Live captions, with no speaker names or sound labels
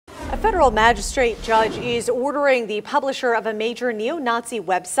A federal magistrate judge is ordering the publisher of a major neo-Nazi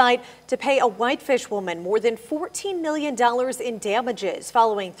website to pay a Whitefish woman more than $14 million in damages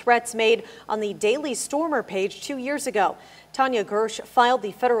following threats made on the Daily Stormer page 2 years ago. Tanya Gersh filed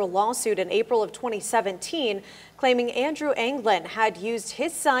the federal lawsuit in April of 2017, claiming Andrew Anglin had used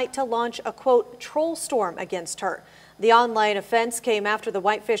his site to launch a, quote, troll storm against her. The online offense came after the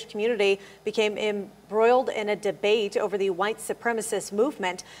Whitefish community became embroiled in a debate over the white supremacist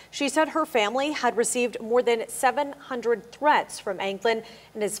movement. She said her family had received more than 700 threats from Anglin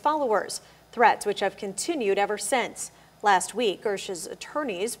and his followers, threats which have continued ever since. Last week, Gersh's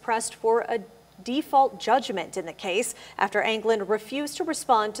attorneys pressed for a default judgment in the case after Anglin refused to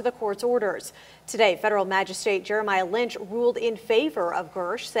respond to the court's orders. Today, federal magistrate Jeremiah Lynch ruled in favor of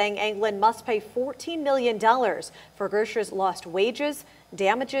Gersh, saying Anglin must pay $14 million for Gersh's lost wages,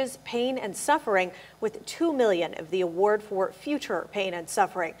 damages, pain, and suffering, with $2 million of the award for future pain and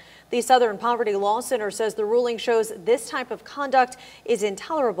suffering. The Southern Poverty Law Center says the ruling shows this type of conduct is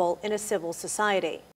intolerable in a civil society.